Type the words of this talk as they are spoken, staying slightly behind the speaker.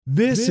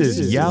This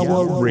is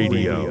Yawa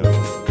Radio.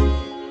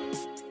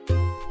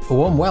 A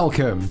warm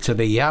welcome to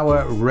the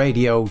Yawa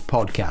Radio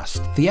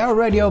Podcast. The Yawa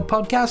Radio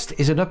Podcast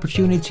is an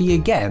opportunity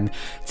again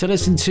to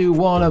listen to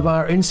one of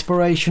our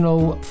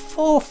inspirational,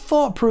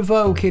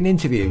 thought-provoking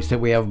interviews that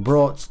we have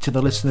brought to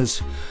the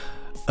listeners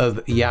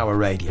of Yawa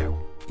Radio.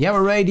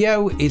 Yawa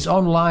Radio is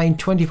online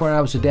 24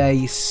 hours a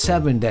day,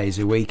 7 days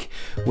a week.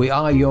 We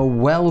are your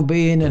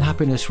well-being and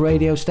happiness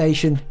radio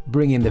station,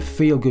 bringing the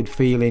feel-good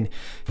feeling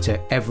to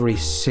every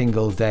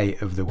single day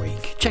of the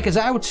week. Check us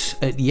out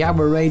at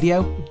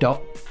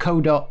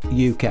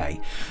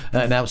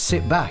yawaradio.co.uk. Now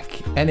sit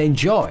back and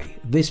enjoy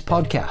this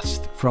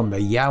podcast from the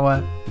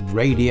Yawa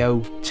Radio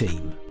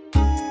team.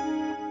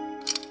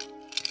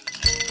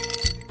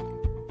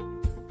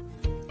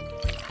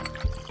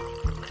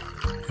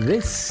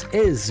 This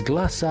is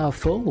Glass Half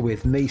Full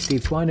with me,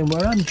 Steve Twynham,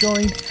 where I'm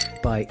joined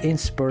by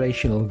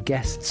inspirational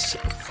guests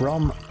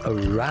from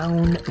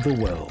around the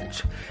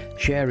world,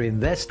 sharing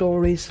their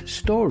stories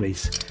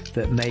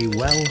that may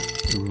well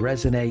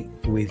resonate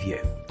with you.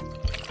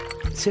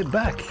 Sit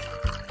back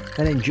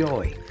and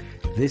enjoy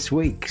this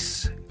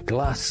week's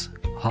Glass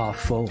Half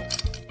Full.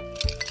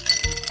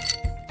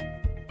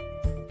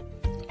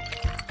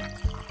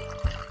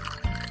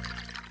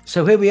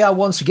 So here we are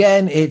once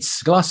again.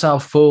 It's Glass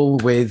Half Full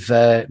with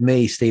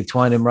me, Steve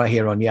Twynham, right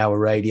here on Yawa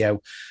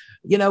Radio.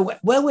 You know,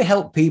 where we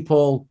help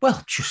people,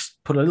 well, just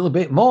put a little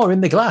bit more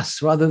in the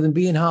glass rather than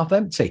being half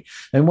empty.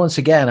 And once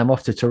again, I'm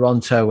off to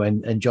Toronto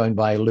and joined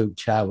by Luke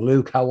Chao.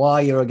 Luke, how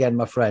are you again,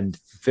 my friend?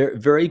 Very,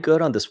 very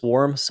good on this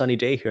warm, sunny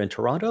day here in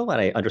Toronto,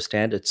 and I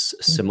understand it's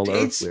similar.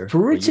 It's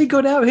pretty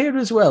good out here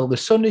as well. The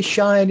sun is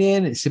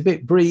shining. It's a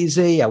bit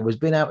breezy. I was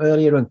been out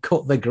earlier and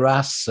cut the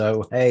grass,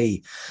 so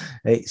hey,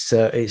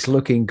 it's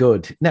looking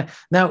good.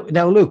 Now,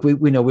 Luke,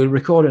 we know we're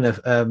recording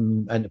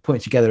and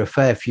putting together a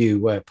fair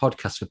few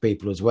podcasts for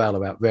people as well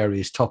about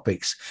various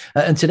topics.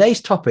 And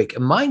today's topic: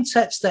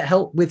 mindsets that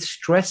help with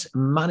stress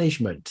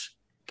management.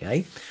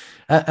 Okay.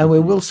 And we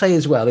will say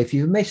as well, if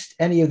you've missed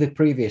any of the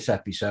previous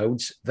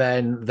episodes,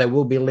 then there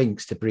will be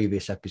links to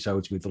previous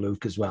episodes with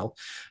Luke as well.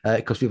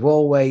 Because we've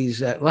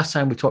always, last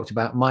time we talked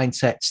about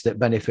mindsets that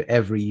benefit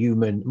every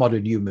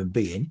modern human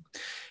being.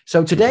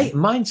 So today,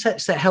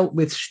 mindsets that help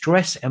with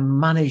stress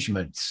and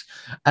management.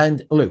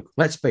 And Luke,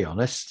 let's be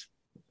honest,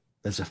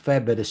 there's a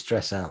fair bit of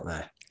stress out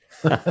there.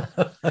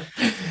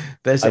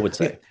 I would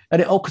say,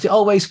 and it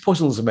always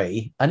puzzles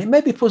me, and it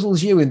maybe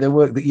puzzles you in the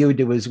work that you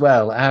do as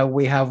well, how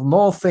we have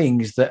more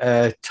things that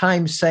are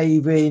time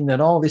saving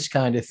and all this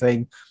kind of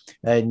thing,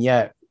 and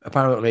yet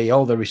apparently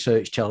all the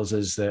research tells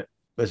us that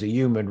as a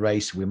human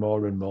race we're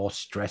more and more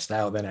stressed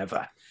out than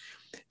ever.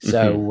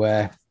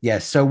 So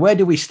so where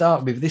do we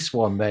start with this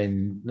one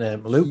then,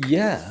 Luke?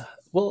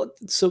 Well,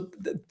 so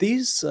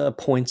these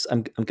points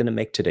I'm going to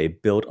make today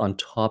build on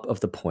top of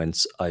the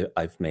points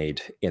I've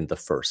made in the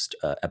first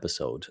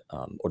episode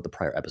or the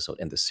prior episode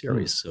in the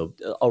series. So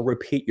I'll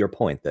repeat your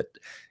point that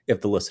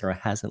if the listener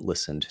hasn't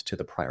listened to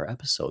the prior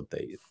episode,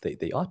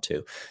 they ought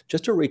to.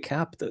 Just to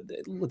recap,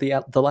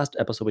 the last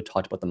episode we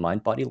talked about the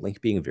mind-body link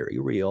being very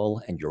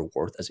real and your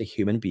worth as a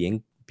human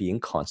being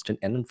constant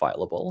and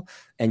inviolable,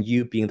 and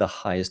you being the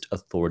highest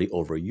authority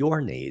over your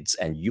needs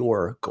and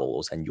your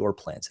goals and your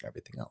plans and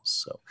everything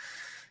else. So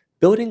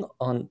building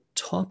on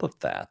top of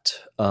that,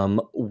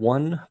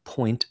 one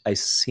point I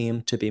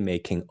seem to be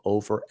making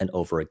over and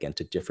over again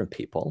to different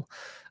people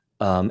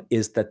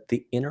is that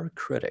the inner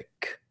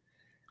critic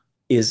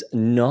is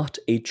not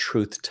a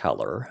truth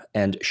teller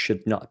and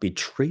should not be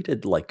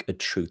treated like a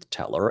truth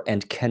teller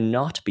and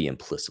cannot be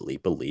implicitly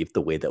believed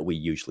the way that we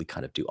usually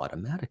kind of do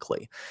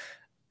automatically.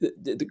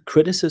 The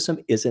criticism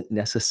isn't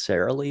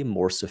necessarily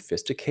more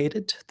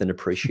sophisticated than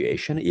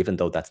appreciation, even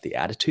though that's the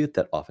attitude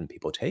that often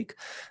people take.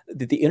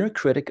 The inner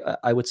critic,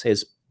 I would say,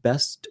 is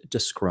best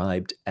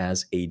described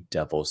as a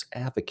devil's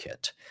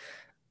advocate.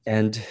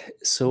 And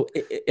so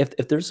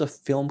if there's a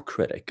film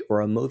critic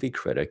or a movie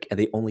critic and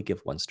they only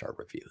give 1-star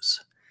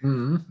reviews,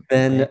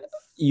 then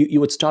you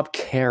would stop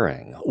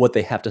caring what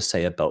they have to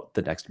say about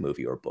the next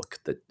movie or book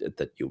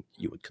that you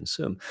would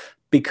consume.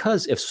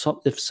 Because if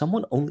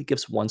someone only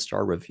gives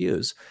 1-star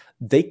reviews,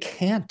 they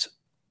can't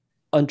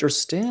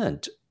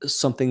understand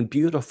something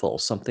beautiful,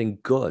 something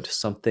good,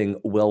 something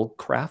well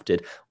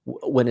crafted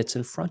when it's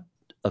in front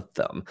of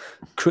them.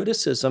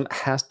 Criticism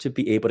has to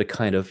be able to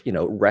kind of,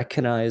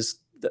 recognize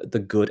the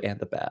good and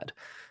the bad.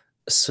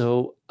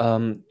 So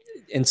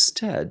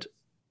instead,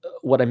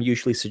 what I'm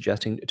usually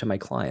suggesting to my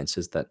clients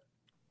is that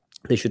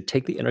they should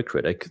take the inner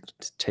critic,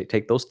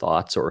 take those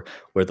thoughts or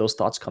where those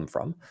thoughts come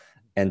from,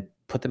 and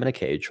put them in a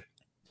cage.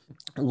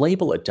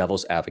 Label it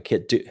devil's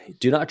advocate.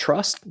 Do not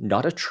trust,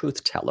 not a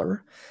truth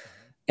teller,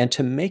 and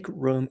to make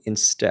room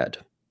instead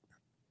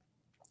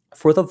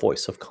for the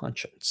voice of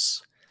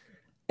conscience.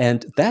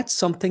 And that's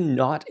something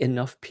not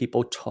enough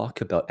people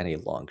talk about any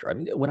longer. I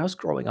mean, when I was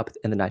growing up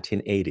in the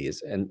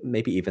 1980s and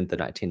maybe even the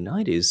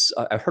 1990s,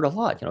 I heard a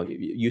lot,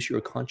 use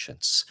your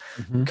conscience,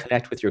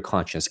 connect with your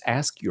conscience,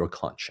 ask your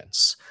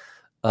conscience.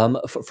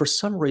 For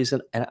some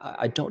reason, and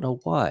I don't know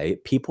why,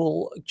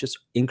 people just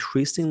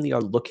increasingly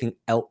are looking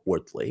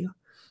outwardly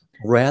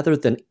rather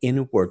than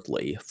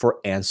inwardly for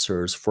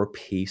answers, for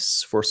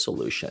peace, for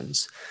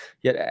solutions.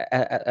 Yet,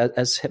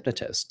 as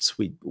hypnotists,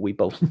 we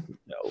both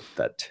know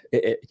that,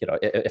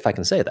 if I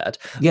can say that,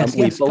 Yes,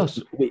 we yes, of both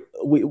course.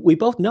 we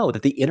both know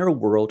that the inner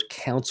world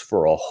counts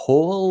for a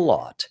whole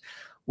lot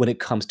when it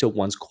comes to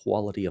one's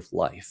quality of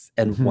life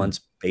and Mhm.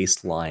 one's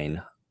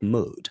baseline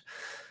mood.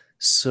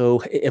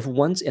 So if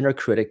one's inner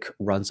critic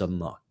runs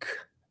amok,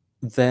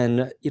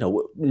 then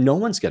no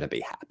one's going to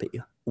be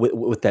happy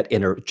with that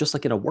inner. Just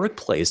like in a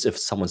workplace, if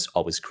someone's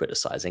always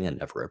criticizing and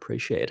never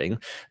appreciating,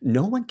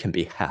 no one can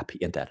be happy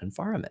in that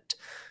environment.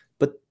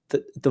 But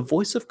the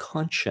voice of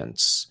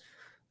conscience,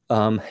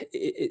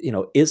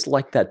 is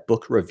like that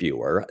book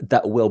reviewer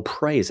that will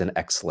praise an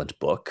excellent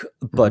book,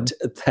 but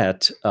Mhm.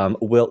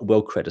 that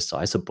will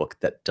criticize a book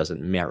that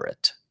doesn't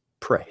merit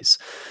praise.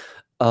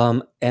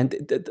 And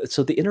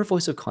so the inner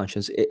voice of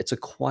conscience, it's a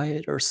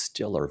quieter,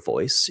 stiller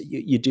voice.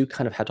 You do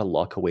kind of have to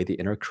lock away the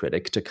inner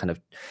critic to kind of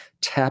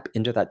tap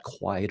into that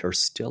quieter,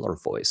 stiller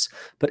voice.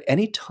 But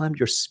anytime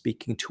you're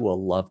speaking to a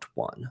loved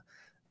one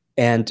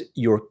and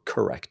you're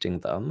correcting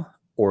them,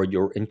 or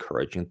you're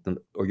encouraging them,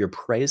 or you're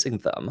praising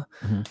them,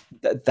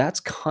 Mhm. that's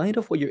kind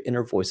of what your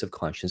inner voice of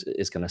conscience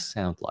is going to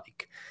sound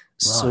like.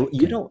 So Right.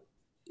 Okay.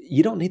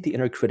 you don't need the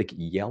inner critic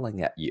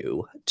yelling at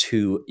you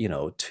to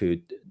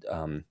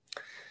um,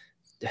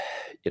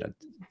 you know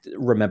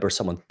remember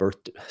someone's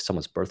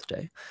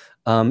birthday.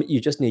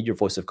 You just need your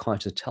voice of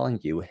conscience telling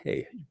you,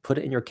 hey, put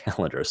it in your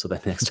calendar so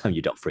that next time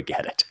you don't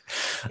forget it.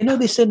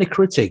 This inner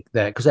critic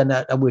there, because then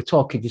we were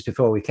talking just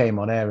before we came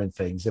on air and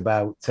things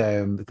about,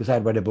 because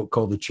I'd read a book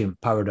called The Chimp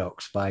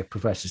Paradox by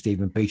Professor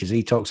Stephen Peters.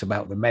 He talks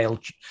about the male,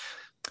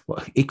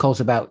 what he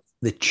calls about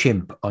the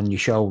chimp on your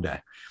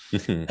shoulder.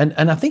 Mhm,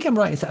 And I think I'm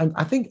right.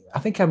 I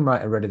think I'm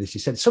right. I read this. He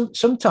said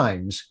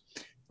sometimes,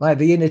 like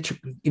the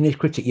inner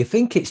critic, you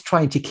think it's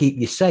trying to keep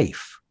you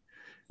safe,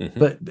 mhm.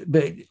 but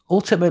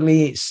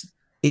ultimately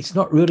it's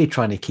not really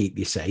trying to keep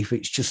you safe.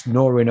 It's just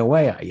gnawing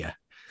away at you.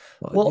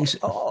 Well,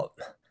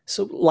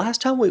 so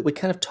last time we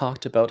kind of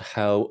talked about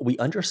how we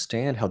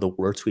understand how the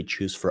words we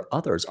choose for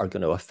others are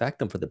going to affect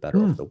them for the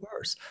better or for the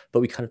worse,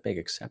 but we kind of make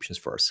exceptions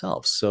for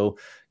ourselves. So,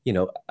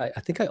 I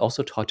think I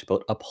also talked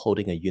about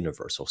upholding a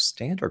universal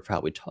standard for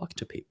how we talk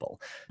to people.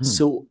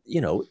 So,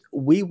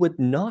 we would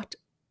not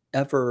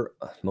ever,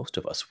 most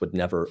of us would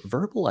never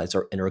verbalize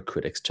our inner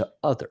critics to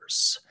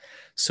others.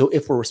 So,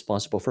 if we're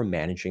responsible for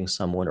managing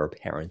someone or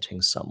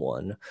parenting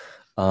someone,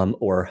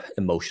 or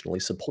emotionally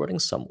supporting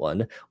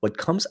someone, what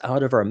comes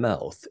out of our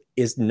mouth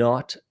is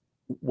not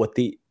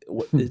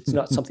it's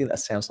not something that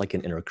sounds like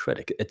an inner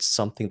critic. It's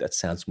something that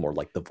sounds more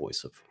like the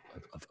voice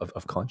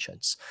of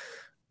conscience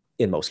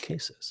in most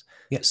cases.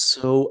 Yeah.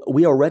 So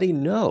we already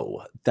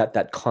know that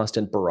that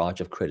constant barrage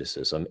of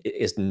criticism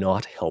is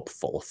not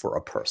helpful for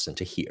a person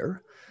to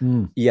hear.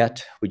 Mm.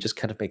 Yet we just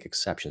kind of make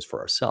exceptions for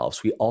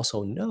ourselves. We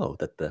also know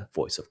that the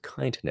voice of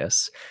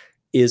kindness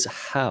is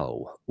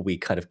how we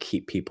kind of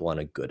keep people on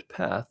a good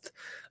path,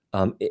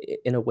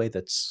 in a way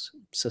that's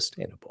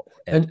sustainable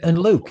and And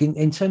Luke,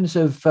 helpful. in terms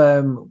of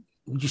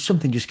just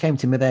something just came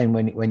to me then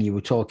when you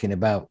were talking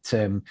about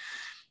the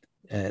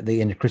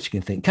inner critic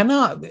and thing. Can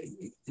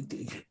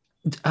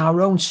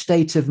our own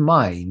state of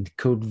mind,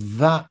 could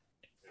that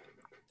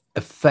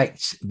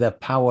affect the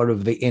power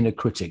of the inner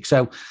critic?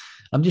 So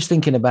I'm just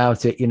thinking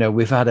about it.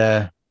 We've had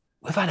a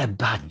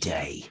bad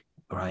day,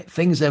 right?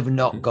 Things have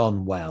not Mhm.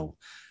 gone well,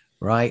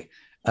 right?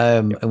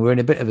 Yep. And we're in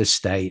a bit of a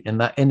state, and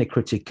that inner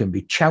critic can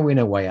be chowing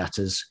away at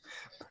us.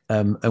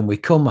 And we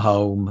come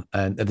home,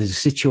 and there's a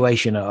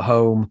situation at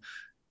home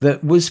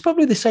that was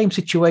probably the same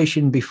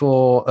situation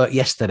before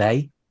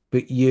yesterday,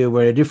 but you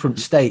were in a different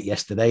Mhm. state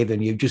yesterday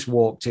than you've just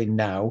walked in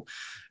now.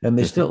 And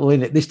there's Mhm. still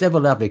in it, this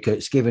devil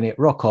advocate's giving it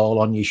rock all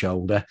on your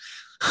shoulder,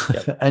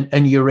 Yep.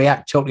 and you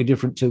react totally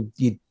different to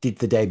you did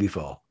the day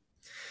before.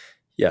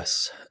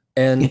 Yes.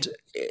 And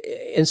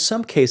in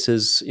some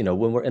cases,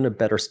 when we're in a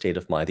better state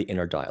of mind, the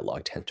inner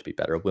dialogue tends to be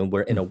better. When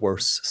we're in a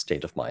worse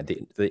state of mind,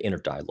 the inner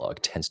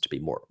dialogue tends to be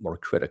more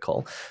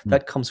critical.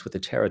 That comes with the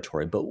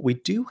territory. But we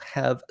do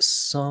have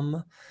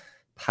some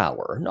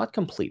power, not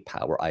complete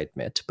power, I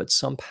admit, but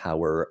some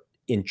power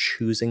in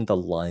choosing the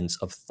lines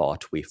of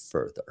thought we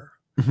further.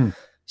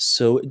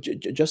 So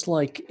just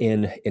like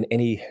in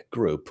any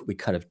group, we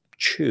kind of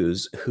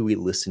choose who we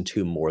listen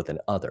to more than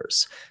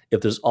others.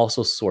 If there's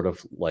also sort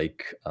of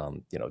like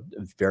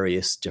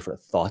various different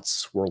thoughts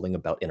swirling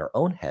about in our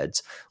own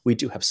heads, we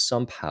do have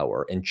some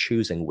power in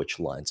choosing which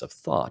lines of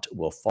thought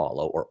we'll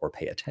follow or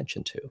pay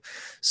attention to.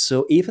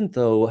 So even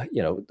though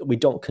we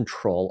don't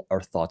control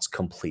our thoughts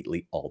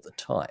completely all the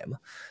time,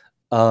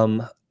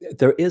 um,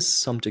 there is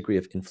some degree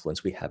of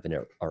influence we have in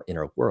our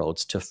inner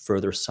worlds to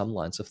further some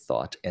lines of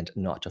thought and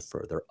not to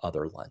further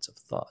other lines of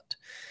thought.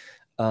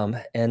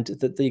 And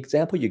the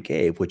example you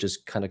gave, which is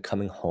kind of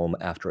coming home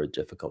after a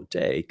difficult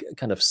day,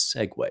 kind of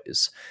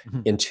segues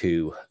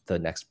into the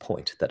next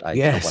point that I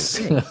want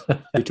to Yes.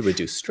 make to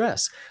reduce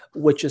stress,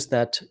 which is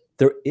that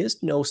there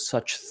is no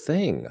such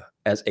thing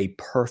as a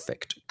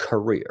perfect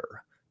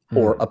career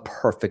or a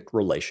perfect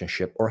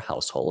relationship or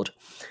household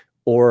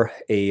or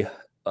a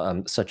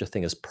such a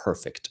thing as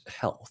perfect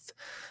health.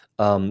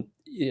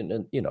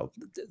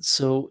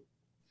 So,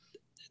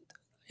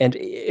 and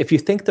if you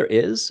think there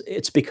is,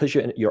 it's because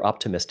you're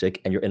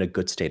optimistic and you're in a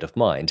good state of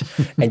mind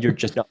and you're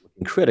just not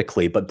looking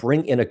critically, but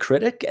bring in a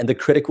critic and the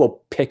critic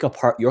will pick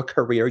apart your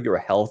career, your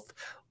health,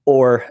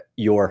 or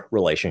your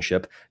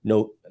relationship.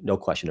 No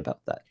question about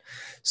that.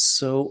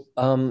 So,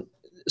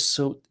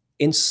 so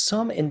in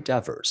some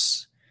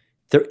endeavors,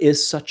 there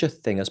is such a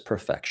thing as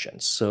perfection.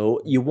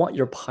 So you want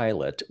your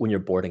pilot, when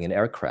you're boarding an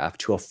aircraft,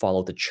 to have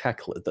followed the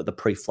checklist, the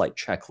pre-flight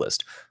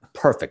checklist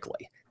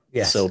perfectly.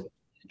 Yes. So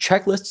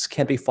checklists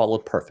can be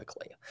followed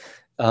perfectly.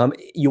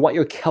 You want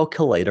your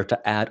calculator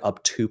to add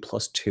up 2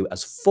 + 2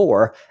 as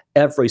 4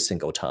 every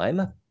single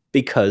time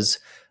because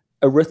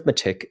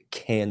arithmetic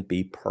can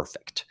be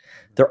perfect.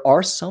 There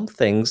are some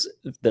things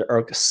that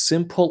are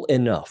simple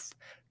enough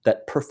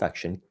that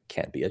perfection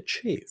can be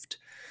achieved.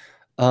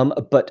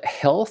 But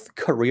health,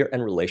 career,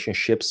 and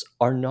relationships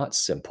are not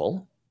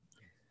simple.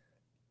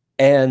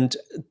 And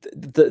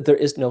there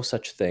is no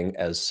such thing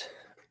as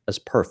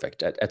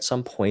perfect. At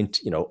some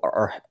point,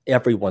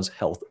 everyone's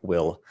health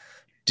will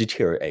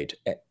deteriorate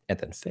and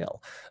then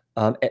fail.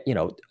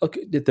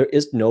 Okay, there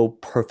is no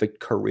perfect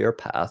career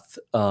path.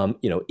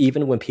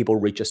 Even when people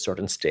reach a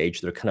certain stage,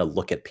 they're kind of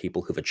look at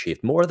people who've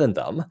achieved more than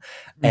them,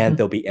 and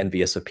they'll be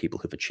envious of people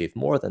who've achieved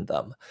more than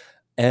them.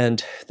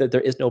 And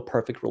there is no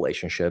perfect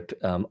relationship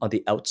on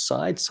the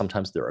outside.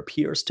 Sometimes there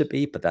appears to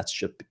be, but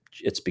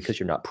it's because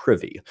you're not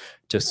privy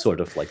to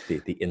sort of like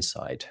the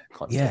inside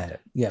conflict.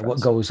 Yeah.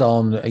 What goes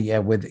on?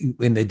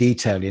 In the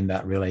detail in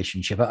that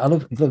relationship. I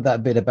love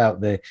that bit about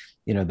the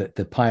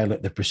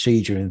pilot, the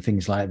procedure, and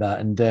things like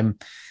that. And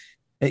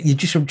you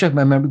just jog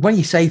my memory when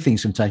you say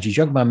things. Sometimes you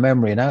jog my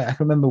memory, and I can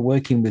remember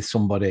working with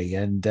somebody,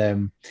 and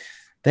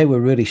they were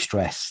really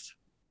stressed.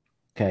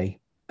 Okay.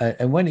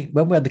 And when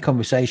we had the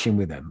conversation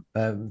with them,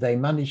 they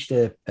managed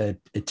a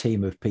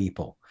team of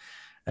people,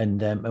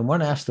 and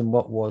when I asked them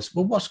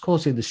what's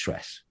causing the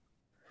stress,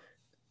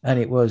 and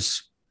it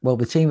was,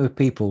 the team of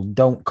people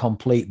don't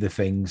complete the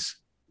things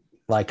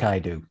like I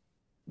do,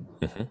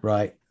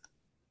 right?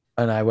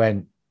 And I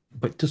went,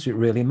 but does it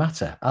really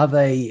matter? Are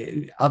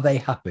they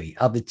happy?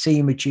 Are the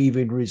team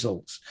achieving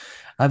results?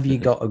 Have you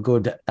got a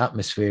good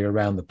atmosphere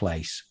around the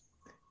place?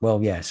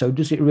 Well, yeah. So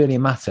does it really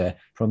matter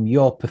from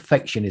your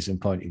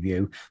perfectionism point of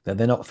view that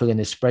they're not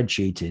filling a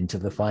spreadsheet into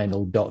the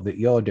final dot that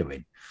you're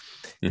doing?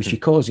 Because you're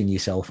causing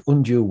yourself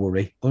undue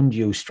worry,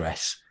 undue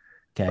stress.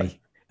 Okay. Right.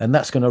 And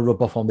that's going to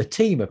rub off on the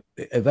team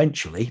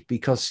eventually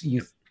because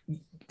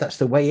that's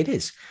the way it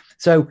is.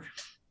 So,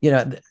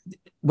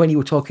 when you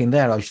were talking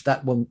there,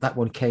 that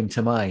one came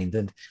to mind.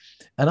 And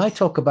I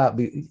talk about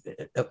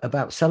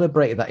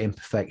celebrate that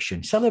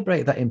imperfection.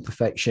 Celebrate that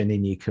imperfection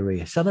in your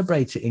career.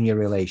 Celebrate it in your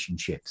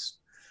relationships.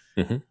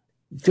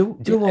 Do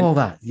all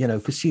that,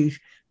 because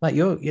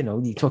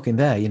you're talking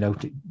there,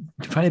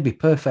 trying to be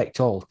perfect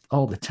all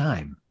the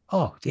time.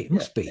 Oh, it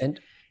must be. And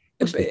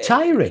it must be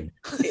tiring.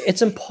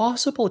 It's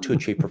impossible to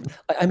achieve.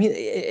 I mean,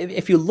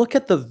 if you look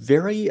at the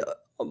very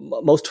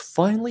most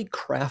finely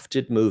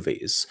crafted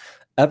movies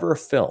ever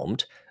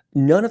filmed,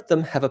 none of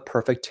them have a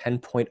perfect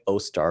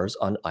 10.0 stars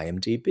on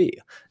IMDb.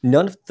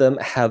 None of them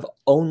have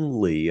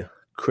only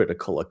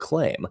critical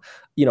acclaim.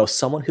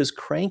 Someone who's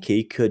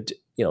cranky could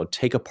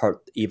take apart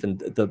even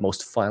the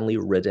most finely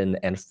written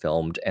and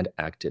filmed and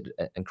acted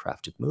and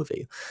crafted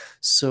movie.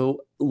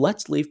 So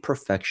let's leave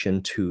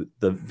perfection to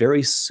the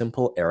very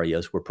simple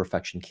areas where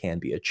perfection can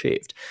be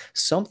achieved.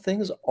 Some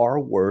things are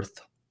worth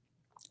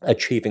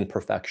achieving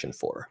perfection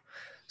for.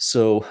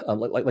 So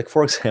like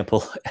for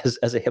example,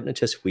 as a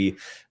hypnotist, we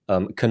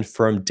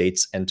confirm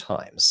dates and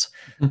times.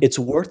 It's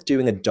worth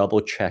doing a double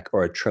check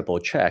or a triple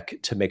check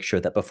to make sure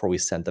that before we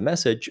send the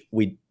message,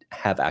 we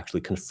have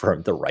actually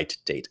confirmed the right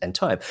date and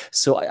time.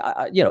 So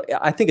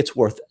I think it's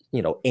worth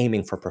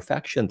aiming for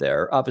perfection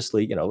there.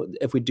 Obviously,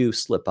 if we do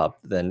slip up,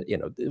 then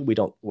we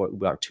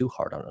aren't too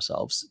hard on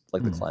ourselves.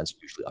 Like the clients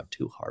usually aren't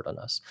too hard on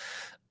us.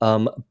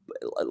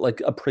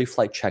 Like a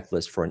pre-flight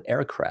checklist for an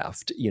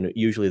aircraft,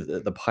 usually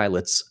the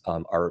pilots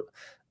are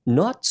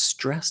not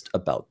stressed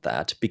about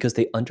that because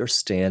they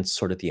understand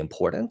sort of the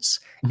importance,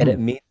 and it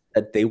means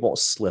that they won't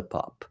slip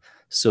up.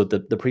 So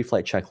the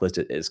pre-flight checklist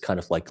is kind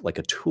of like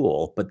a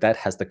tool, but that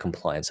has the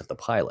compliance of the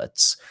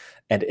pilots.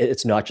 And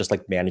it's not just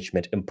like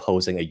management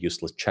imposing a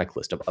useless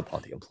checklist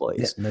upon the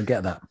employees. Yeah, no,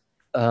 get that.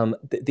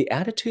 The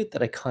attitude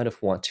that I kind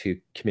of want to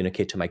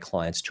communicate to my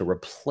clients to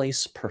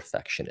replace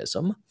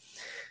perfectionism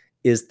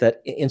is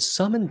that in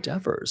some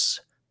endeavors,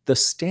 the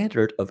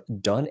standard of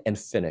done and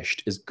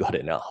finished is good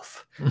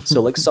enough.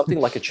 So like something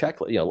like a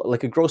checklist,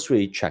 like a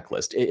grocery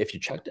checklist. If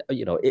you checked,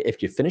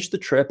 if you finish the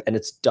trip and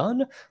it's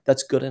done,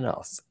 that's good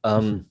enough.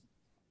 For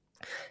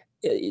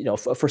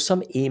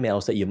some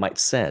emails that you might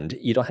send,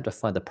 you don't have to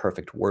find the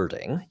perfect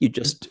wording. You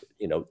just,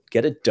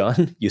 get it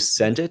done, you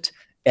send it,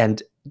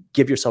 and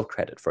give yourself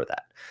credit for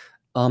that.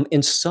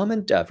 In some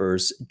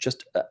endeavors,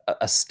 just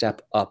a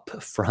step up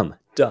from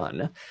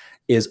done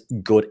is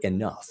good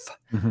enough.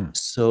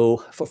 So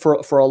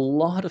for a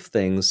lot of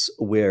things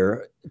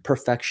where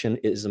perfection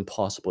is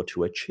impossible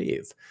to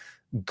achieve,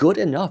 good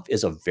enough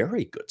is a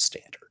very good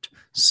standard.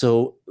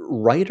 So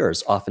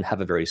writers often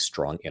have a very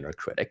strong inner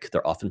critic.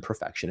 They're often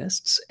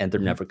perfectionists, and they're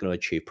never going to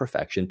achieve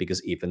perfection,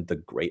 because even the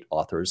great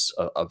authors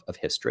of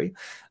history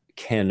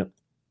can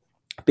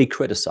be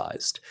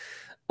criticized.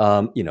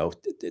 And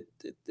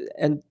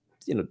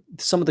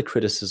some of the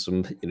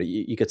criticism,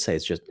 you could say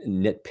it's just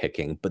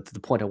nitpicking, but the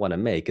point I want to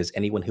make is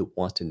anyone who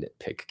wants to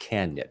nitpick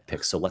can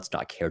nitpick. So let's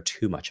not care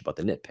too much about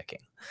the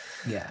nitpicking.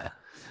 Yeah.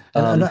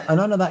 And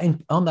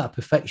on that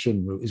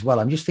perfection route as well,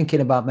 I'm just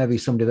thinking about maybe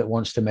somebody that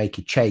wants to make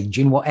a change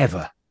in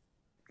whatever,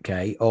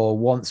 okay, or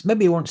wants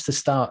to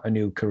start a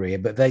new career,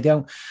 but they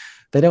don't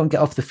get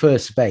off the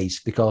first base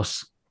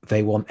because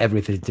they want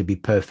everything to be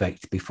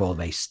perfect before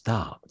they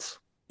start.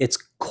 It's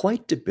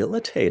quite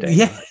debilitating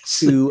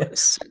to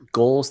set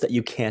goals that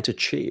you can't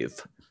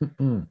achieve.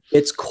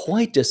 It's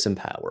quite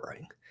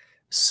disempowering.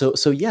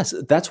 So yes,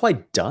 that's why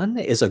done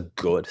is a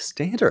good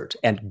standard,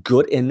 and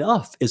good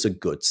enough is a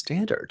good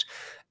standard.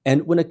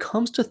 And when it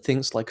comes to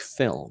things like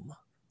film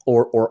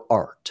or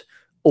art,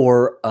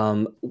 or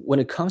when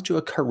it comes to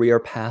a career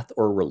path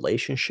or a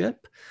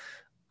relationship,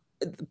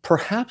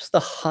 perhaps the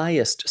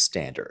highest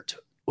standard,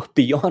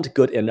 beyond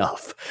good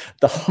enough,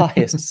 the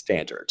highest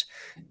standard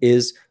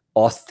is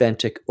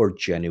authentic or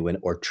genuine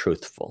or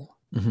truthful.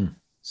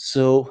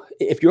 So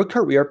if your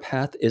career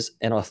path is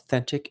an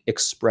authentic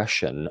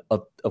expression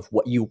of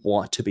what you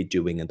want to be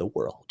doing in the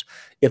world,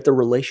 if the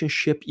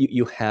relationship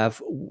you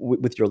have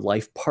with your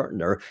life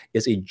partner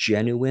is a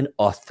genuine,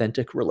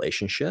 authentic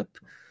relationship,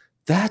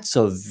 that's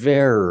a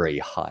very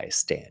high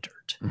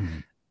standard.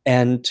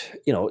 And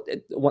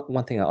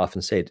one thing I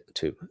often say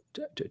to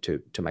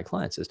my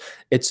clients is,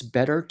 it's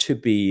better to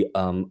be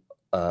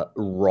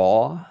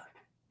raw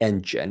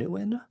and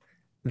genuine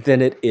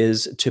than it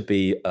is to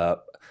be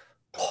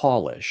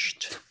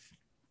polished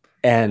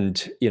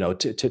and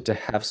to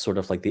have sort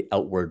of like the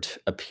outward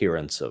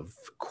appearance of,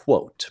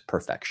 quote,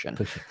 perfection.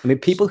 I mean,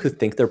 people who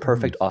think they're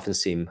perfect often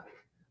seem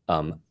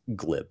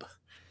glib,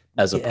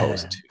 as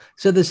opposed to.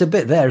 So there's a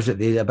bit there, isn't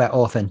there, about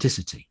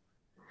authenticity?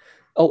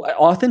 Oh,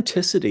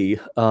 authenticity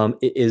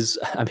is,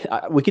 I mean,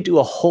 we could do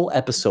a whole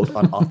episode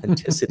on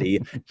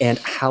authenticity and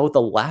how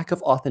the lack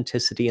of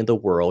authenticity in the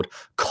world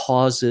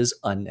causes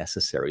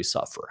unnecessary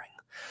suffering.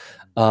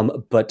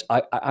 But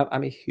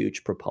I'm a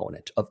huge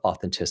proponent of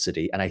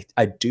authenticity. And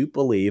I do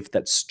believe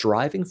that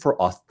striving for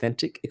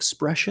authentic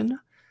expression,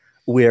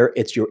 where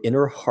it's your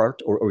inner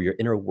heart or your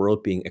inner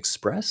world being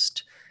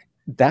expressed,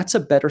 that's a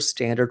better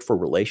standard for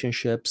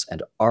relationships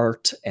and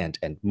art and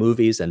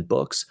movies and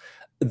books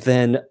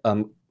than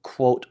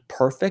quote,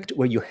 perfect,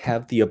 where you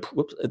have the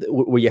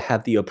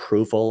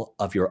approval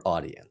of your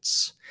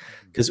audience.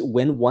 Because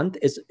when one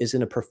is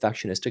in a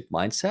perfectionistic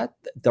mindset,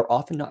 they're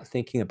often not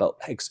thinking about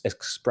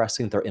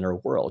expressing their inner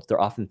world. They're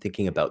often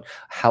thinking about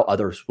how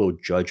others will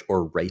judge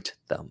or rate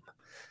them.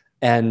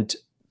 And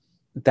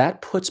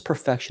that puts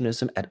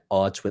perfectionism at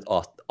odds with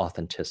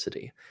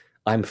authenticity.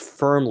 I'm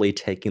firmly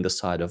taking the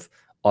side of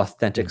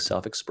authentic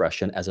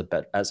self-expression as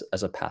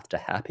a path to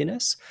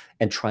happiness,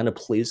 and trying to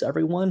please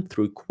everyone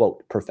through,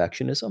 quote,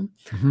 perfectionism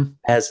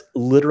as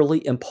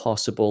literally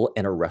impossible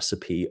and a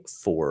recipe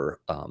for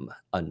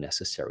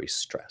unnecessary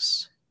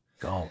stress.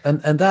 Oh,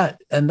 and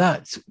that I don't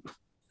know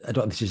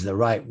if this is the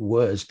right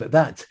words, but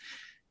that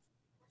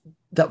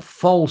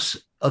false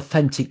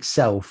authentic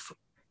self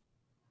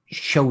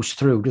shows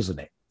through, doesn't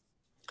it?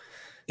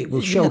 It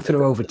will show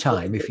through over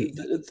time if you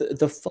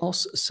the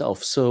false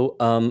self. So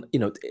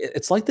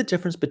it's like the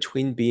difference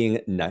between being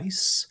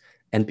nice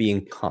and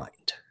being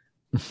kind,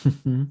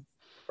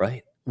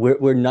 right?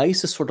 Where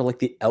nice is sort of like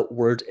the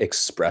outward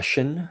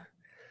expression,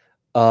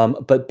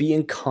 but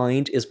being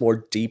kind is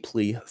more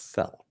deeply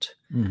felt.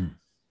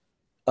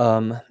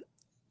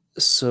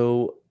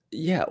 So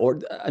yeah, or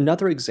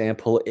another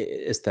example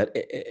is that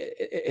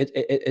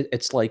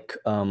it's like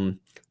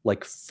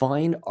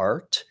fine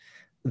art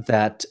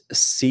that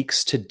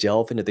seeks to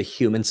delve into the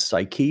human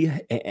psyche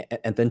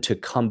and then to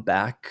come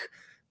back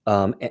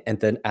and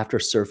then after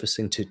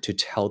surfacing to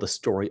tell the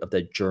story of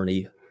that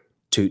journey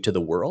to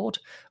the world,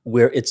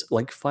 where it's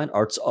like fine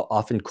arts are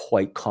often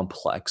quite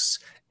complex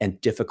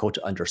and difficult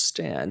to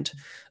understand,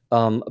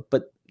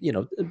 but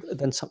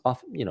then some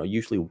often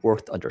usually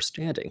worth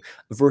understanding,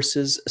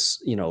 versus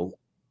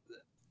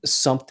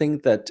something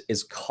that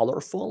is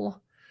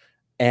colorful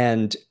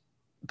and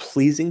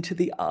pleasing to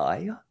the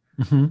eye,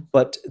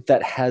 but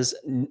that has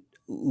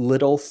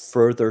little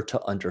further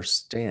to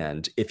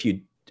understand if you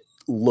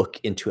look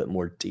into it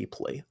more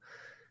deeply.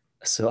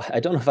 So I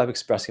don't know if I'm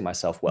expressing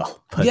myself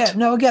well. But I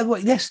understand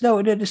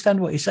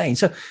what you're saying.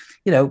 So,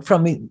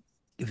 in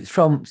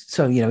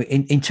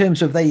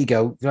terms of, there you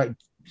go, right,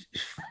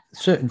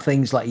 certain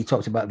things like you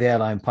talked about the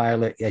airline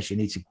pilot, yes, you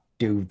need to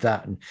do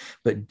that,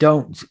 but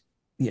don't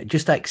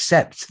just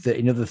accept that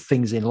in other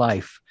things in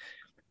life,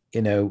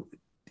 don't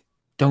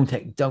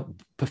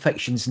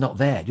perfection's not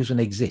there. It doesn't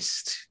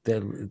exist.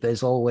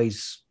 There's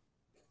always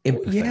Yeah.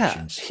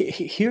 imperfections.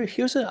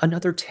 Here's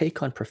another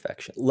take on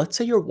perfection. Let's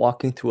say you're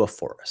walking through a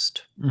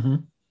forest, Hmm.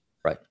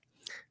 right?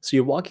 So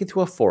you're walking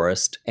through a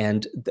forest,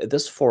 and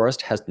this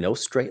forest has no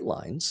straight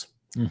lines.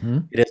 Hmm.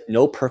 It has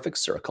no perfect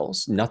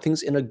circles.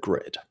 Nothing's in a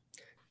grid.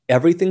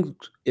 Everything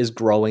is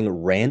growing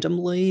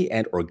randomly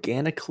and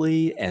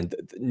organically, and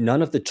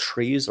none of the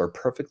trees are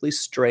perfectly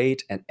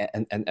straight, and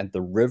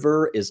the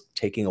river is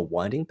taking a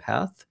winding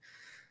path.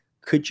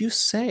 Could you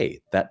say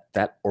that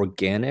that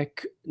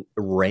organic,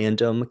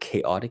 random,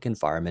 chaotic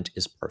environment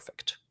is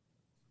perfect?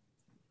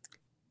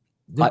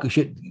 I, Look, you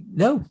should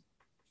no.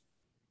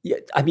 yeah,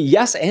 I mean,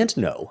 yes and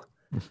no,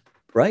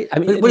 right? I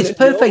mean, Well, it's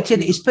no, perfect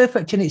in it's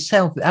perfect in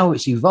itself how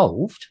it's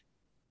evolved.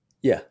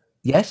 yeah,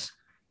 Yes,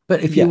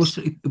 but yes,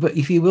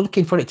 if you were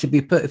looking for it to be,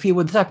 if you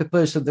were the type of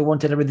person that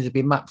wanted everything to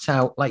be mapped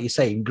out, like you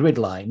say, in grid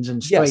lines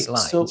and straight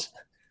yes. So, lines.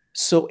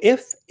 so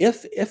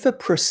if a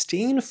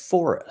pristine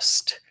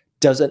forest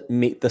doesn't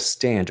meet the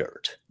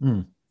standard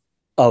Mm,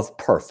 of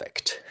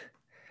perfect,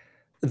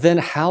 then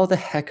how the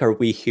heck are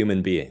we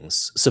human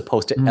beings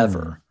supposed to mm,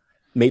 ever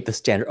meet the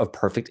standard of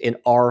perfect in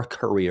our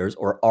careers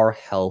or our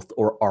health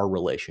or our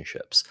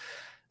relationships?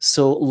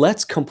 So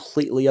let's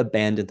completely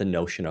abandon the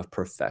notion of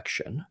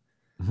perfection.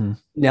 mhm.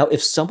 Now,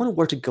 if someone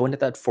were to go into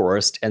that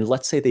forest and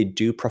let's say they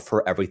do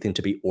prefer everything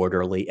to be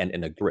orderly and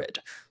in a grid,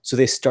 so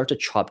they start to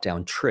chop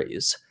down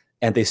trees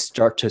and they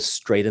start to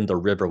straighten the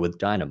river with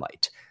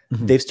dynamite,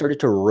 Mhm. they've started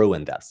to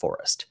ruin that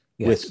forest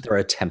with Yes, their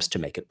attempts to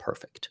make it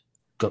perfect.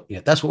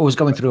 yeah, that's what was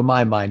going through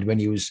my mind when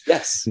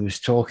Yes. he was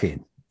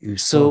talking. He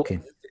was So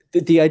talking.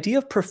 the idea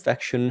of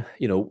perfection,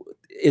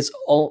 it's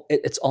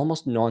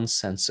almost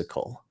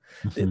nonsensical.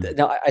 Mhm.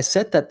 Now, I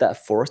said that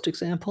that forest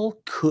example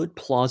could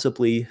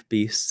plausibly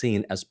be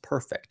seen as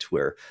perfect,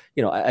 where,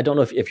 I don't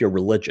know if you're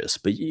religious,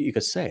 but you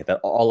could say that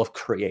all of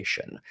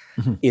creation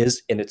Mhm.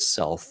 is in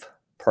itself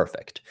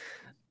perfect.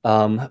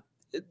 Um,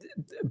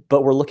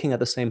 but we're looking at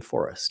the same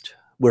forest,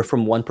 where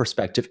from one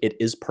perspective it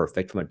is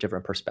perfect, from a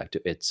different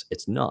perspective it's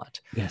not.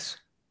 Yes,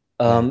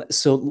 yeah,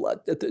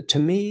 To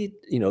me,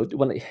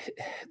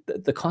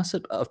 the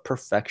concept of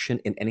perfection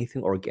in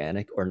anything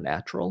organic or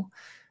natural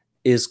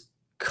is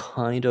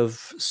kind of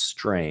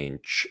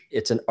strange.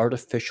 It's an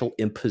artificial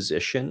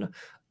imposition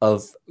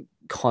of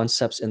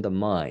concepts in the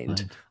mind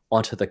mind.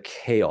 onto the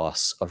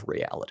chaos of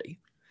reality.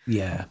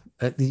 Yeah,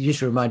 you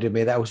just reminded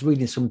me that I was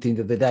reading something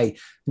the other day,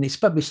 and it's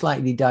probably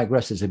slightly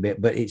digresses a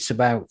bit, but it's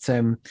about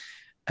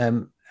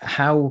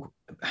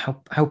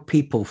how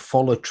people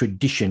follow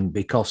tradition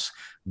because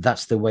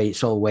that's the way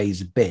it's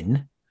always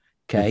been.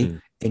 Okay,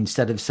 Mhm.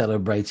 instead of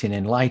celebrating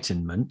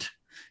enlightenment,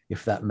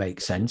 if that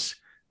makes sense.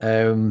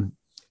 Um,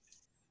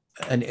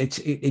 and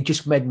it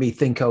just made me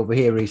think over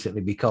here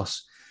recently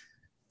because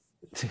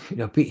you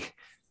know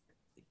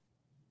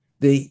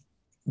the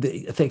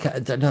I think I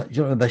don't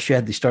know if I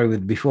shared this story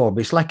with before,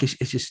 but it's like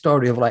it's a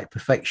story of like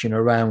perfection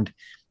around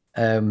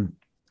um,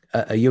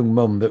 a young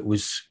mum that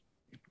was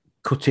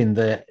cutting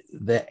the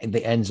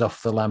ends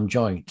off the lamb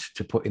joint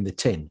to put in the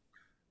tin,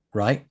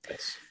 right?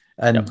 Yes.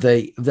 And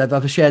Yep.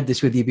 I've shared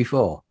this with you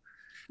before.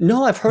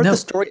 No, I've heard the No,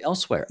 story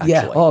elsewhere, yeah.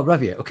 actually. Oh,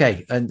 have you?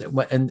 Okay. And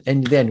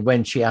then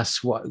when she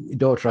asks, what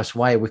daughter asks,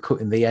 why are we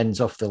cutting the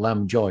ends off the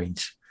lamb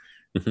joint?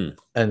 Mhm.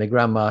 And the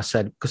grandma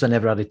said, because I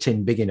never had a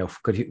tin big enough,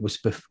 because it was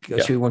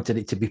Yeah. she wanted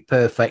it to be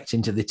perfect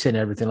into the tin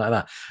and everything like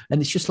that.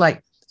 And it's just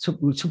like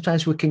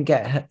sometimes we can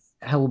get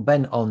hell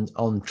bent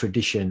on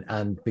tradition,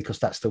 and because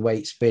that's the way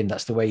it's been,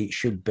 that's the way it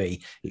should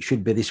be. It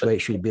should be this way, it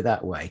should be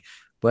that way.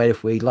 But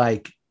if we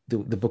like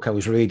the book I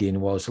was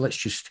reading was let's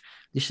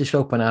just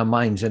open our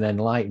minds and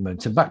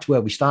enlightenment. And back to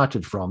where we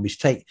started from is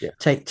Yeah.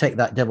 take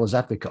that devil's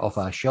advocate off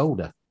our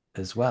shoulder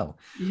as well.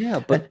 Yeah,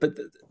 And but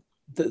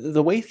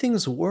the way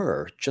things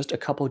were just a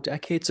couple of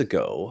decades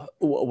ago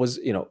was,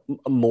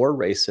 more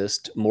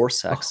racist, more oh,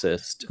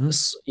 sexist,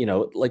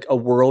 mm, like a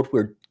world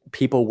where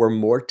people were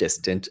more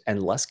distant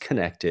and less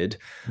connected,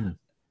 mm.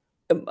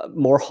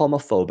 more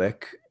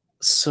homophobic.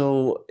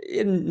 So,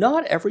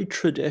 not every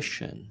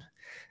tradition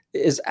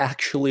is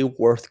actually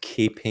worth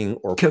keeping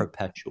or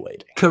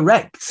perpetuating.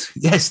 Correct.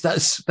 Yes,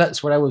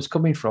 that's where I was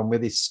coming from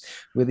with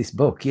this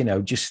book.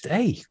 Just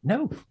hey,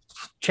 no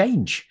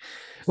change.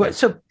 Well, Yeah.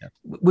 so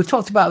we've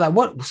talked about that.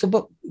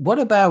 But what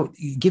about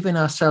giving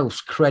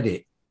ourselves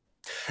credit?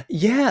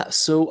 Yeah.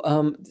 So,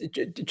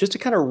 just to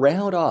kind of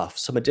round off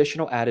some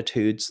additional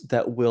attitudes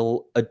that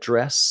will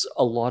address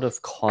a lot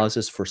of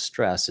causes for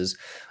stress is,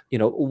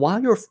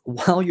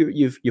 while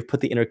you've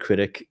put the inner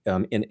critic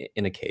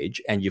in a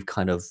cage and you've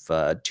kind of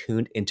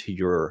tuned into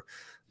your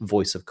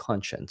voice of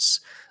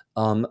conscience.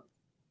 Um,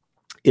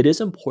 it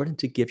is important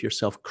to give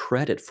yourself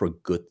credit for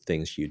good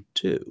things you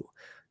do,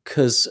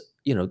 because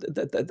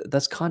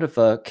that's kind of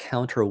a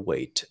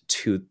counterweight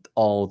to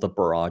all the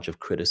barrage of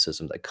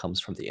criticism that comes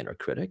from the inner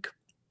critic,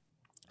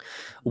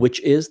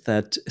 which is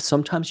that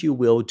sometimes you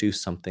will do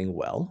something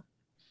well.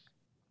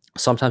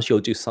 Sometimes you'll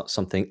do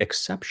something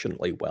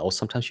exceptionally well.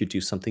 Sometimes you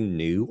do something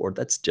new or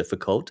that's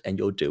difficult and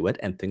you'll do it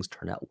and things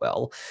turn out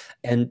well.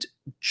 And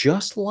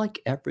just like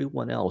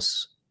everyone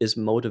else is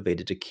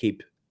motivated to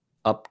keep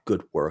up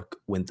good work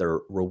when they're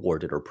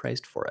rewarded or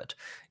praised for it.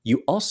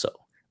 You also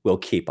will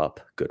keep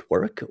up good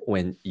work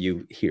when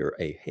you hear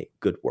hey,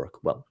 good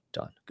work, well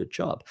done, good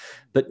job.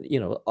 But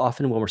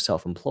often when we're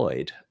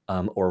self-employed,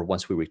 or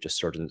once we reach a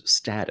certain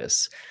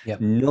status, Yep.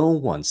 no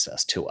one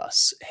says to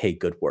us, hey,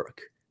 good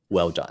work,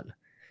 well done.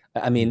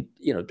 I mean,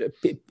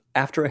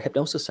 after a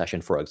hypnosis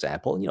session, for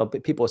example,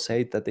 people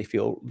say that they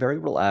feel very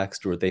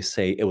relaxed, or they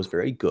say it was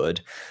very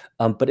good.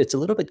 But it's a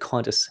little bit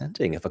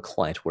condescending if a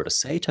client were to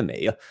say to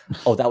me,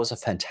 oh, that was a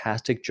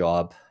fantastic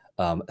job.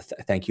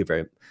 Thank you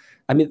very much.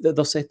 I mean,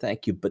 they'll say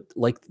thank you, but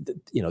like,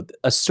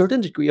 a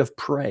certain degree of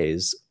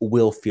praise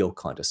will feel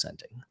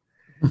condescending,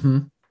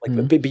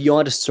 like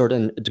beyond a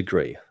certain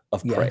degree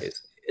of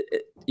praise.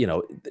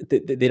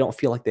 They don't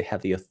feel like they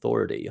have the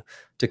authority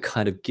to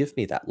kind of give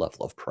me that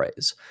level of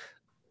praise.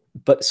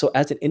 But so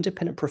as an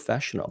independent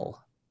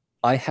professional,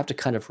 I have to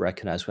kind of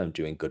recognize when I'm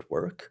doing good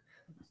work.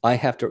 I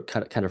have to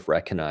kind of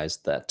recognize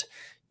that,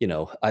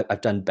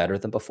 I've done better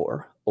than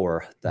before,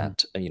 or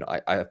that,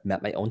 I've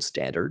met my own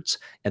standards,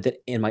 and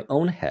that in my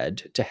own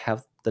head to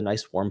have the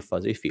nice, warm,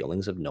 fuzzy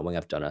feelings of knowing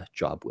I've done a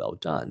job well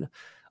done,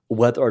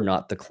 whether or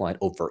not the client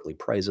overtly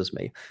praises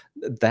me,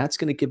 that's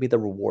going to give me the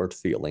reward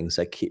feelings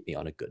that keep me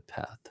on a good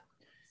path.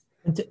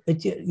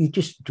 You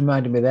just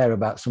reminded me there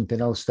about something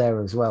else there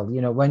as well.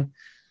 When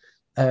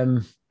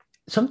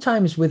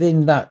sometimes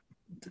within that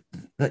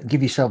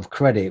give yourself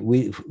credit,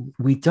 we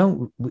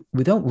don't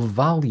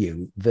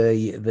value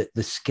the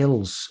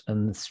skills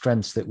and the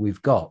strengths that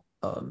we've got,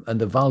 and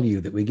the value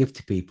that we give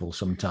to people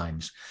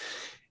sometimes.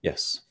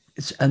 Yes.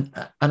 And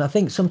I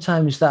think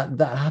sometimes that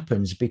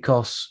happens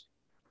because,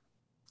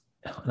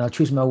 and I'll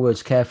choose my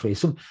words carefully,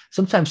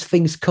 sometimes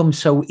things come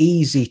so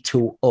easy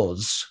to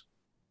us,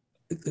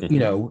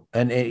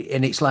 and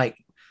it's like,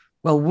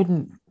 well,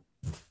 wouldn't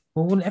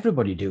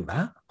everybody do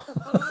that?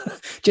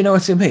 Do you know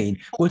what I mean?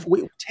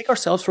 We take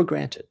ourselves for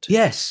granted.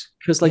 Yes.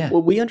 Because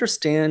we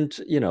understand,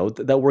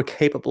 that we're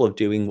capable of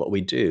doing what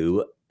we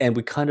do, and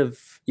we kind of,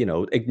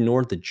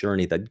 ignore the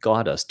journey that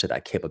got us to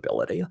that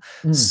capability.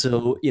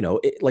 So,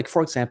 like,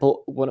 for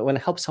example, when I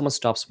help someone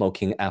stop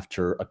smoking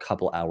after a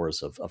couple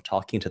hours of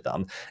talking to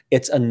them,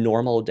 it's a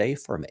normal day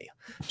for me.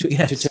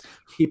 To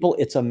people,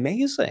 it's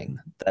amazing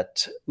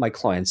that my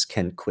clients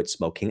can quit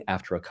smoking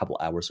after a couple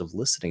hours of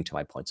listening to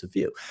my points of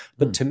view.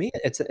 But to me,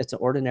 it's an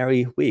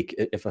ordinary week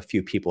if a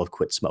few people have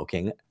quit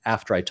smoking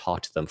after I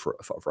talk to them for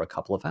a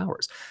couple of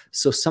hours.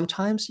 So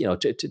sometimes,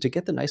 to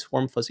get the nice,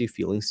 warm, fuzzy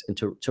feelings, and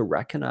to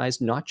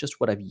recognize not just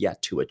what I've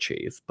yet to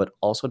achieve, but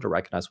also to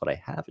recognize what I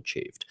have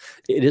achieved,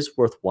 it is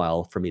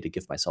worthwhile for me to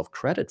give myself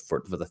credit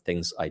for the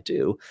things I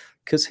do.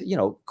 Because,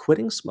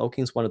 quitting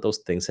smoking is one of those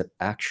things that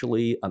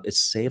actually, it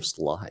saves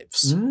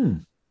lives.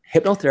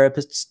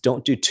 Hypnotherapists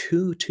don't do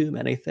too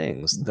many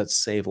things that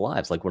save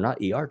lives. Like, we're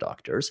not ER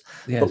doctors,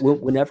 but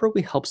whenever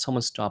we help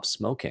someone stop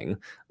smoking,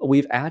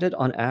 we've added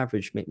on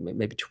average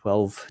maybe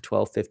 12,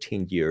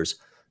 15 years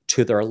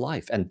to their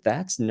life. And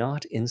that's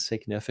not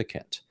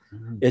insignificant.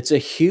 It's a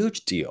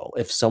huge deal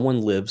if someone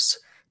lives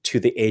to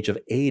the age of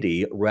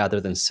 80 rather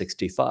than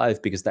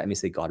 65, because that means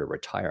they got a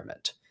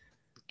retirement.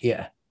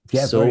 Yeah,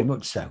 very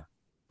much so.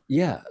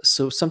 Yeah.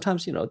 So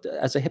sometimes,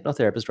 as a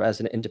hypnotherapist or as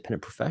an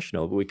independent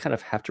professional, we kind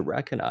of have to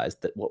recognize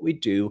that what we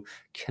do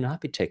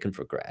cannot be taken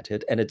for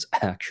granted. And it's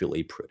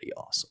actually pretty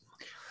awesome.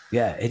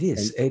 Yeah, it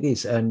is. It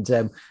is. And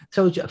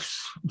so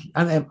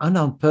I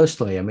know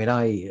personally, I mean,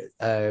 I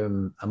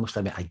must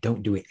admit, I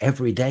don't do it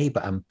every day,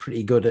 but I'm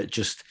pretty good at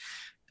just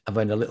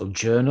having a little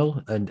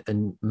journal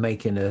and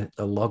making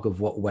a log of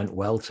what went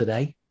well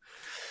today.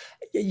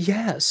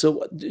 Yeah.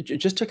 So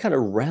just to kind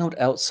of round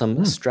out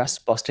some stress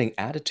busting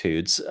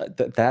attitudes,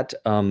 that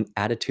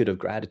attitude of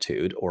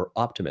gratitude or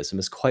optimism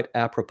is quite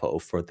apropos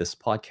for this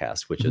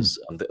podcast, which is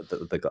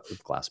the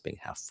glass being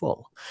half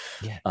full.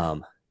 Yeah.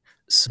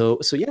 So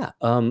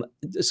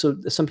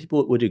some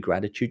people would do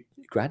gratitude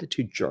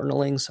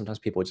journaling. Sometimes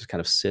people would just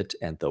kind of sit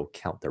and they'll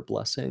count their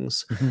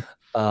blessings.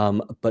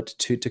 But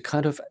to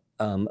kind of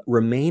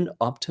remain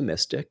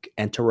optimistic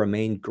and to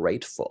remain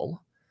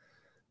grateful,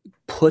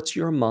 put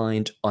your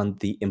mind on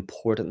the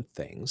important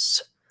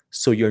things,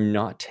 so you're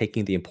not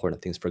taking the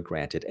important things for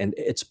granted. And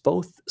it's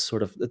both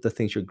sort of the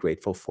things you're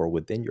grateful for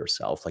within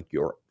yourself, like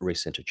your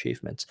recent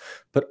achievements,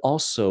 but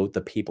also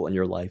the people in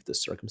your life, the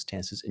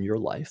circumstances in your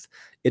life.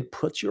 It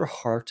puts your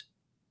heart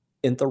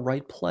in the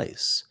right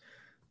place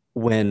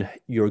when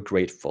you're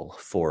grateful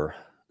for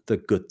the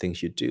good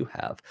things you do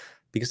have.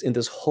 Because in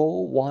this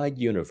whole wide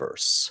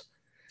universe,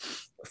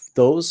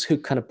 those who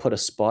kind of put a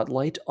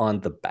spotlight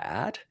on the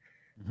bad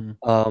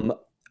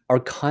are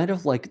kind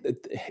of like,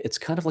 it's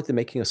kind of like they're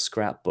making a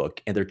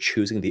scrapbook and they're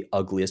choosing the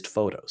ugliest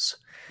photos.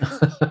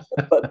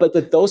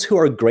 but those who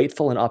are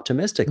grateful and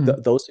optimistic,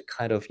 those who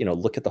kind of,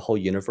 look at the whole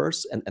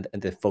universe and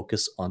they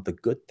focus on the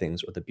good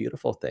things or the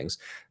beautiful things,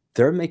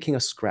 they're making a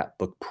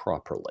scrapbook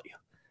properly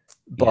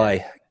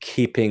by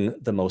keeping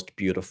the most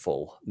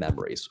beautiful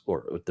memories,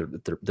 or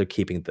they're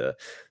keeping the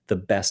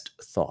best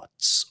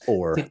thoughts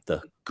or the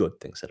good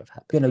things that have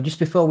happened. Just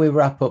before we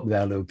wrap up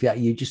there, Luke,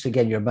 you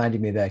reminded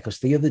me there, because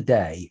the other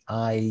day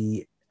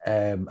I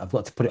I've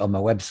got to put it on my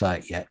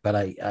website yet, but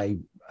I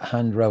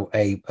hand wrote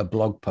a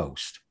blog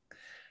post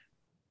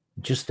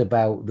just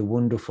about the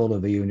wonderful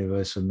of the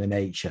universe and the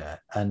nature,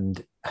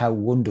 and how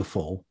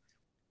wonderful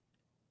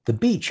the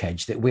beech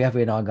hedge that we have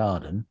in our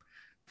garden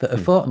that a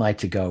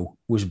fortnight ago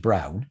was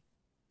brown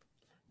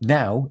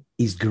now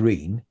is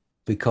green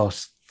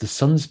because the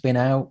sun's been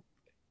out,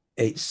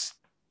 it's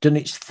done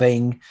its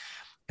thing,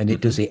 and it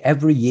does it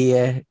every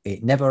year.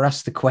 It never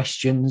asks the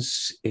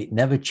questions, it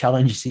never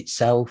challenges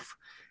itself,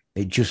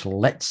 it just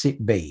lets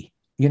it be.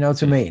 You know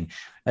what I mean?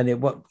 And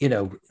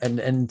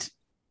and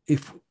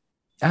if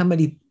how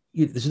many,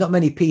 there's not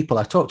many people.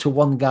 I talked to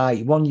one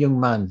young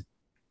man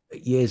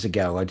years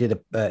ago. I did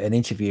an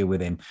interview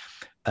with him,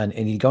 and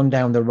he'd gone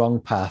down the wrong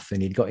path,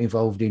 and he'd got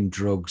involved in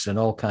drugs and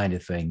all kind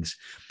of things,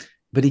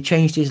 but he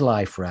changed his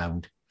life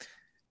round.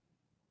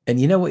 And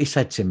you know what he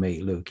said to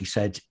me, Luke? He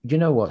said, you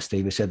know what,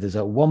 Steve? He said, there's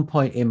at one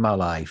point in my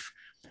life,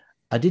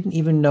 I didn't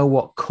even know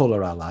what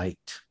color I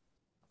liked.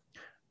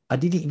 I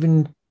didn't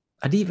even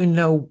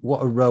know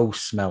what a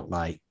rose smelled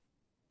like,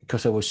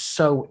 because I was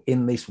so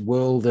in this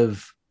world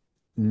of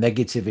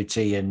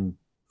negativity and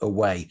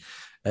away.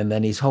 And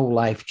then his whole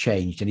life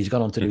changed, and he's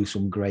gone on to do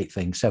some great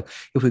things. So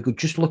if we could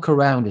just look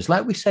around us,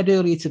 like we said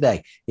earlier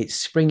today, it's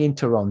spring in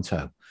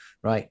Toronto,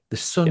 right? The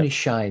sun is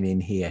shining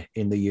here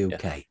in the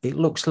UK. It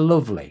looks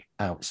lovely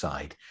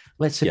outside.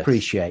 Let's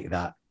appreciate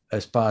that,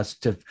 as far as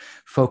to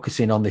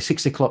focusing on the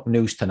 6 o'clock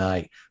news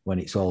tonight when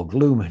it's all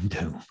gloom and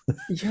doom.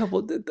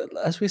 Well,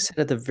 as we said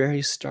at the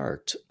very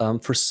start,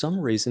 for some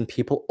reason,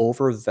 people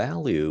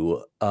overvalue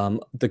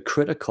the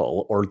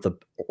critical or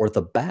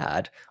the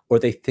bad, or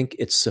they think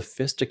it's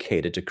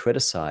sophisticated to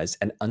criticize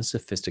and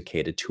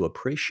unsophisticated to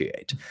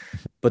appreciate.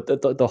 But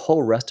the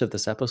whole rest of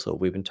this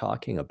episode, we've been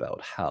talking about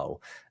how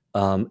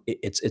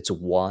it's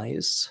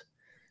wise,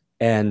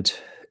 and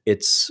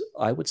it's,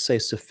 I would say,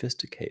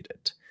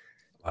 sophisticated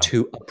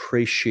to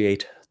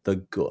appreciate the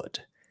good,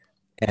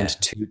 and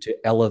to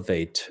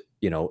elevate,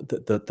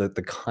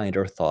 the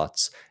kinder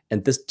thoughts.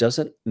 And this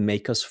doesn't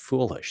make us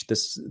foolish.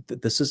 This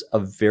is a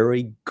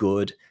very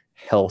good,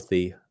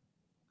 healthy,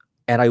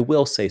 and I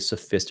will say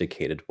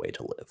sophisticated way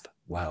to live.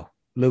 Wow.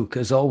 Luke,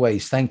 as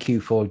always, thank you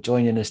for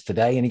joining us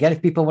today. And again,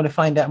 if people want to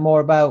find out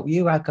more about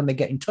you, how can they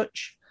get in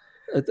touch?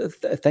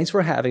 Thanks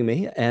for having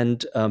me.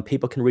 And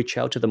people can reach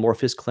out to the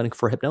Morpheus Clinic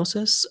for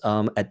hypnosis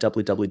at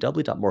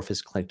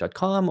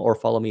www.morpheusclinic.com, or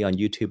follow me on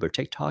YouTube or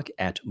TikTok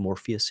at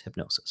Morpheus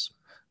Hypnosis.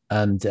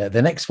 And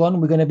the next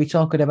one, we're going to be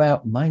talking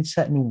about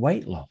mindset and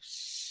weight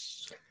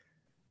loss.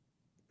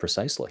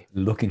 Precisely.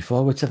 Looking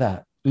forward to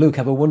that. Luke,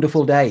 have a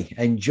wonderful day.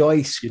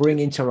 Enjoy spring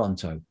in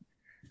Toronto.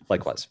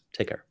 Likewise.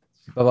 Take care.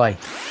 Bye-bye.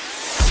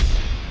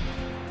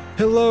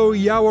 Hello,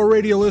 Yawa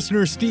Radio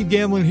listeners. Steve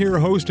Gamlin here,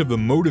 host of the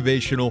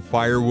Motivational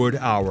Firewood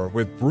Hour,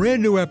 with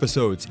brand new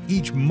episodes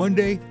each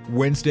Monday,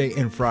 Wednesday,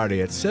 and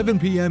Friday at 7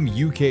 p.m.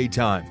 UK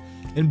time,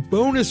 and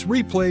bonus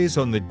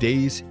replays on the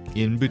days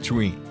in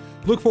between.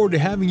 Look forward to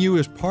having you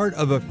as part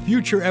of a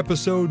future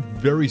episode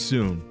very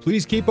soon.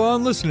 Please keep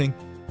on listening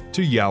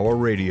to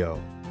Yawa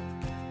Radio.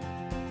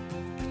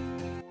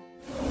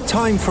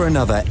 Time for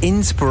another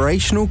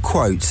inspirational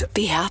quote.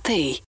 Be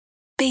happy.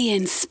 Be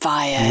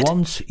inspired.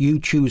 Once you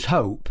choose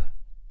hope,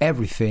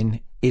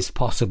 everything is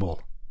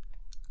possible.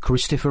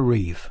 Christopher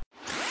Reeve.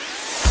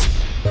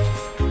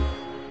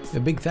 A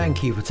big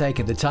thank you for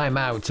taking the time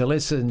out to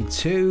listen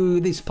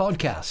to this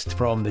podcast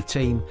from the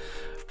team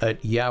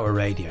at Yawa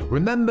Radio.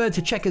 Remember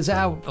to check us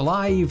out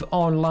live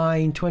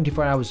online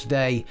 24 hours a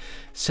day,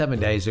 7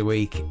 days a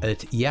week at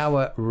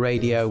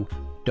yawaradio.co.uk.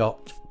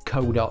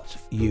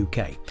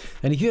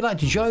 And if you'd like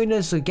to join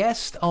us as a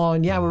guest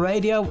on Yawa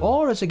Radio,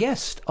 or as a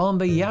guest on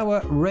the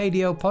Yawa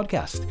Radio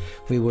podcast,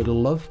 we would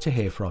love to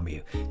hear from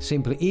you.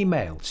 Simply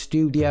email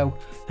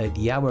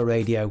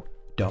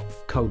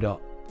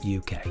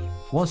studio@yawaradio.co.uk.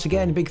 Once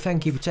again, a big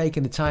thank you for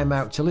taking the time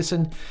out to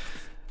listen.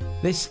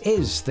 This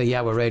is the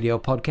Yawa Radio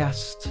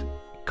podcast.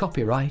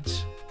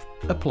 Copyright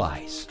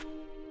applies.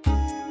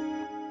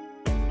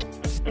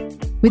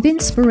 With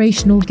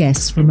inspirational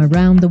guests from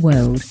around the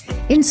world,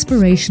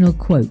 inspirational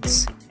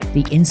quotes,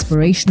 the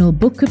inspirational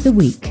book of the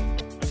week,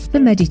 the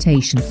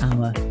meditation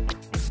hour,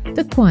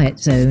 the quiet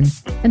zone,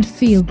 and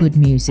feel-good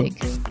music.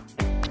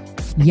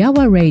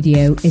 Yawa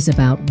Radio is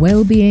about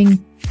well-being,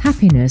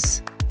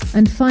 happiness,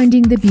 and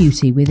finding the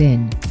beauty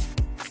within.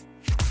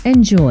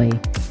 Enjoy.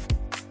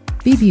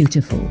 Be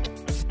beautiful.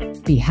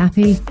 Be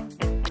happy.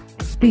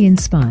 Be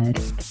inspired.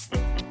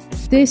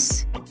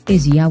 This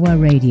is Yawa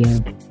Radio.